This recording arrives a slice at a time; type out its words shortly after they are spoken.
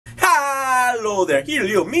hello there, here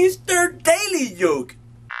you, Mr. Daily Joke.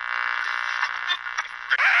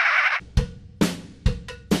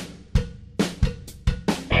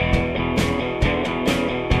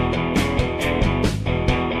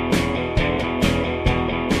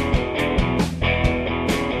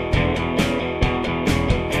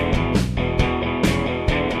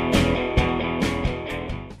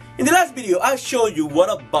 In the last video, I showed you what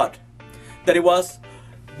a bot that it was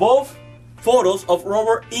both photos of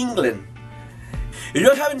Robert England. If you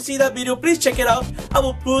haven't seen that video, please check it out. I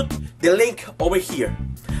will put the link over here.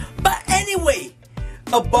 But anyway,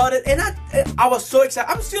 about it, and I was so excited.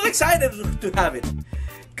 I'm still excited to have it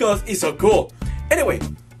because it's so cool. Anyway,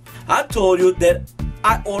 I told you that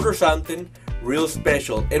I ordered something real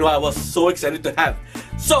special and I was so excited to have.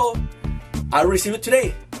 So I received it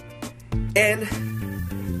today and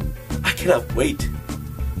I cannot wait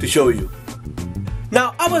to show you.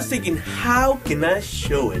 Now I was thinking, how can I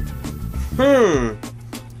show it?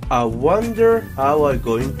 I wonder how I'm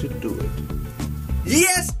going to do it.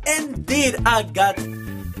 Yes, indeed, I got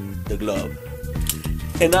the glove.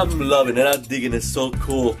 And I'm loving it, I'm digging it, so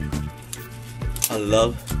cool. I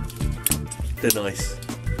love the noise.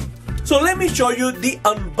 So let me show you the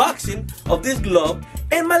unboxing of this glove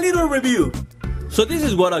and my little review. So this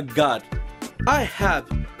is what I got. I have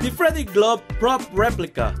the Freddy glove prop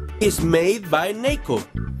replica. It's made by Neca.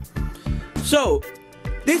 So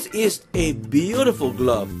this is a beautiful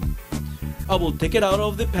glove. I will take it out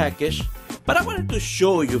of the package, but I wanted to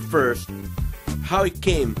show you first how it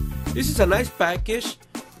came. This is a nice package.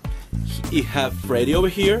 It have Freddy over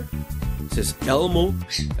here. It says Elmo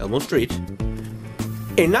Street.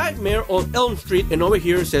 A Nightmare on Elm Street, and over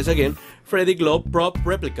here it says again Freddy glove prop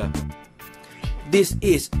replica. This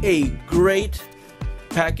is a great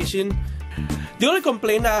packaging. The only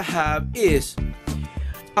complaint I have is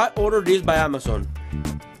I ordered this by Amazon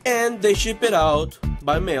and they ship it out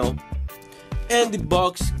by mail and the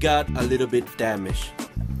box got a little bit damaged.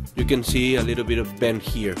 You can see a little bit of bend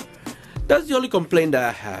here. That's the only complaint that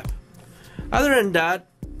I have. Other than that,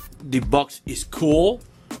 the box is cool.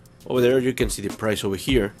 Over there you can see the price over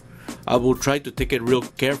here. I will try to take it real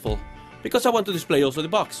careful because I want to display also the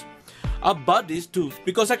box. I bought this too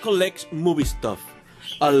because I collect movie stuff.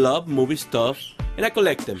 I love movie stuff and I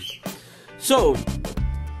collect them. So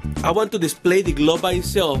I want to display the glove by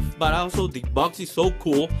itself, but also the box is so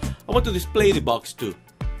cool. I want to display the box too.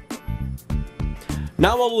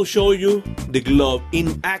 Now I will show you the glove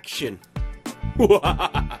in action.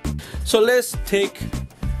 So let's take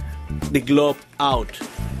the glove out.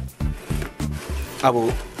 I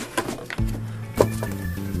will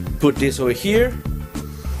put this over here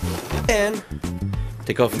and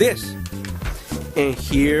take off this. And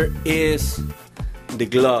here is the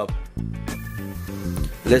glove.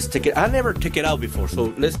 Let's take it. I never took it out before,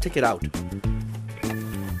 so let's take it out.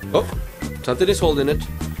 Oh, something is holding it.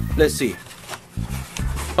 Let's see.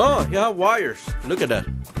 Oh, you have wires. Look at that.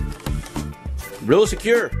 Real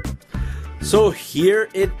secure. So here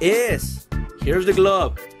it is. Here's the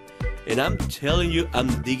glove. And I'm telling you,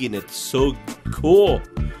 I'm digging it. So cool.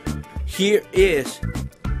 Here is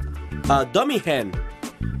a dummy hand.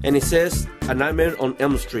 And it says A Nightmare on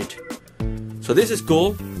Elm Street. So this is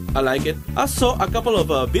cool. I like it. I saw a couple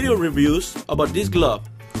of video reviews about this glove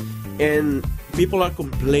and people are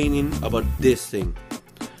complaining about this thing.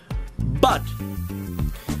 But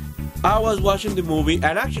I was watching the movie,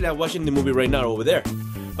 and actually I'm watching the movie right now over there.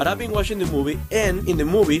 But I've been watching the movie, and in the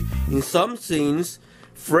movie, in some scenes,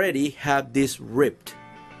 Freddy had this ripped.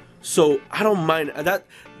 So I don't mind that.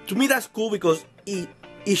 To me, that's cool because it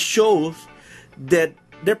shows that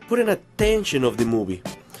they're putting attention of the movie.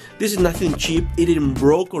 This is nothing cheap. It didn't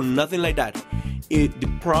broke or nothing like that.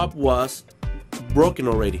 The prop was broken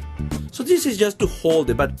already. So this is just to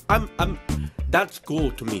hold it. But that's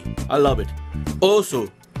cool to me. I love it.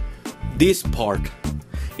 Also, this part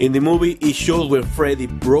in the movie, it shows where Freddy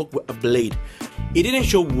broke a blade. It didn't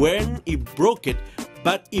show when it broke it,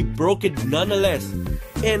 but it broke it nonetheless.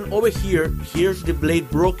 And over here, here's the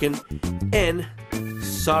blade broken and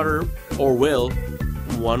soldered or weld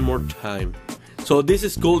one more time. So this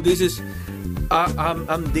is cool. This is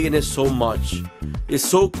I'm digging it so much. It's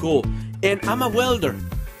so cool. And I'm a welder.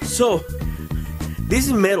 So this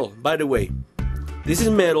is metal, by the way. This is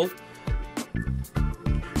metal.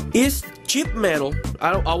 It's cheap metal.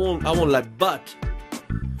 I won't lie, but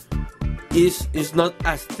it's not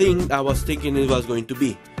as thin I was thinking it was going to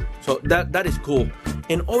be. So that is cool.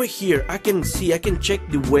 And over here I can check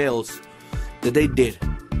the welds that they did.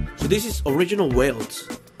 So this is original welds.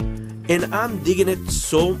 And I'm digging it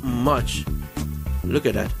so much. Look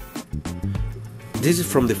at that. This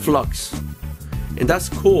is from the flux. And that's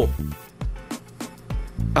cool.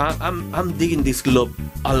 I'm digging this glove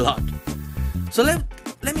a lot. So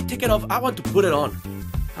let me take it off. I want to put it on.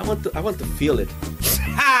 I want to feel it.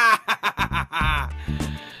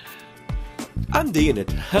 I'm digging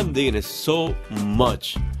it. I'm digging it so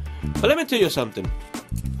much. But let me tell you something.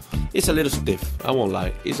 It's a little stiff. I won't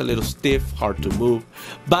lie. It's a little stiff, hard to move.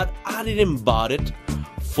 But I didn't buy it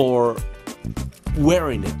for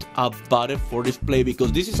wearing it. I bought it for display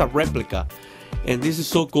because this is a replica. And this is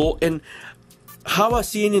so cool. And how I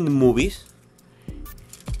see it in the movies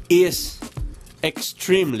is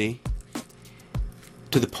extremely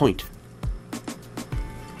to the point.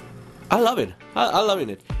 I love it. I love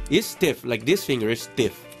it. It's stiff. Like this finger is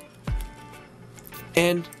stiff.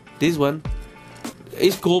 And this one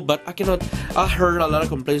is cool, but I cannot. I heard a lot of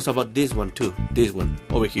complaints about this one too. This one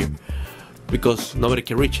over here, because nobody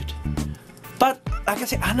can reach it. But like I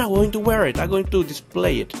said, I'm not going to wear it. I'm going to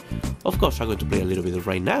display it. Of course, I'm going to play a little bit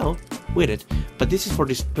right now with it, but this is for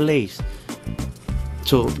displays.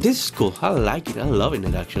 So this is cool. I like it. I'm loving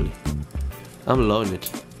it actually. I'm loving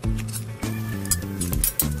it.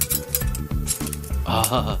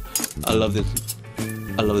 I love this.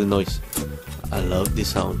 I love the noise. I love the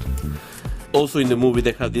sound. Also in the movie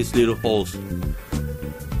they have these little holes,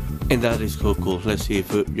 and that is so cool. Let's see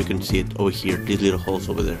if you can see it over here. These little holes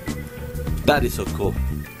over there. That is so cool.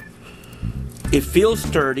 It feels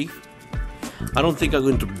sturdy. I don't think I'm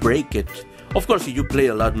going to break it. Of course, if you play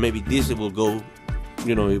a lot, maybe this will go,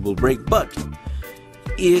 you know, it will break. But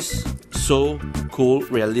it's so cool,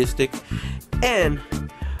 realistic, and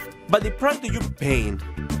by the price that you're paying,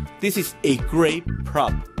 this is a great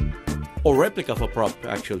prop, or replica of a prop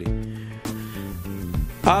actually.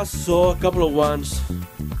 I saw a couple of ones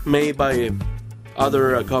made by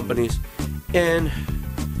other companies, and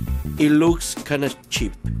it looks kind of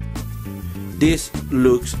cheap. This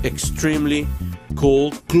looks extremely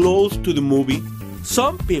cool, close to the movie.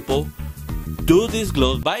 Some people do these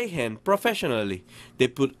gloves by hand professionally. They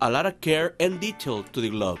put a lot of care and detail to the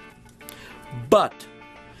glove, but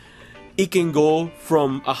it can go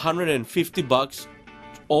from $150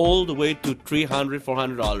 all the way to $300,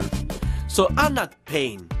 $400. So I'm not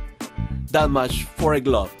paying that much for a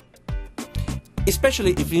glove,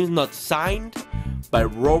 especially if it's not signed by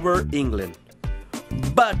Robert England.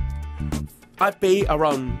 But I pay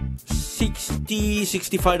around $60,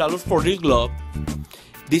 $65 for this glove.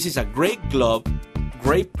 This is a great glove,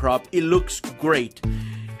 great prop. It looks great.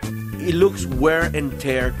 It looks wear and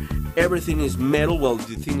tear. Everything is metal. Well,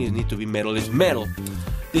 the thing is need to be metal is metal.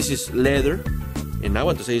 This is leather, and I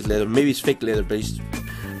want to say it's leather. Maybe it's fake leather, but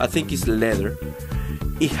I think it's leather.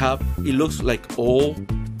 It looks like old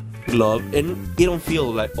glove, and it don't feel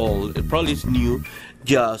like old. It probably is new,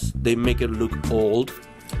 just they make it look old.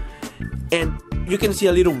 And you can see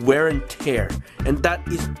a little wear and tear, and that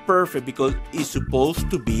is perfect because it's supposed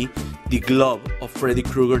to be the glove of Freddy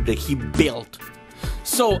Krueger that he built.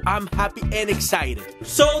 So I'm happy and excited.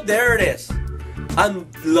 So there it is. I'm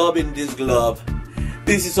loving this glove.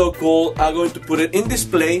 This is so cool. I'm going to put it in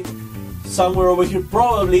display somewhere over here,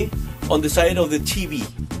 probably on the side of the TV,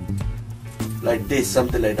 like this,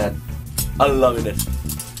 something like that. I'm loving it.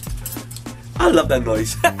 I love that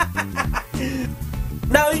noise.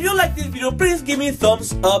 Now, if you like this video, please give me a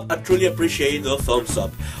thumbs up. I truly appreciate the thumbs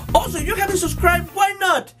up. Also, if you haven't subscribed, why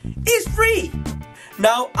not? It's free.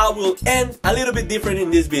 Now, I will end a little bit different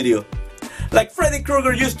in this video. Like Freddy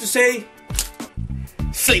Krueger used to say,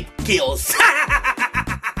 sleep kills.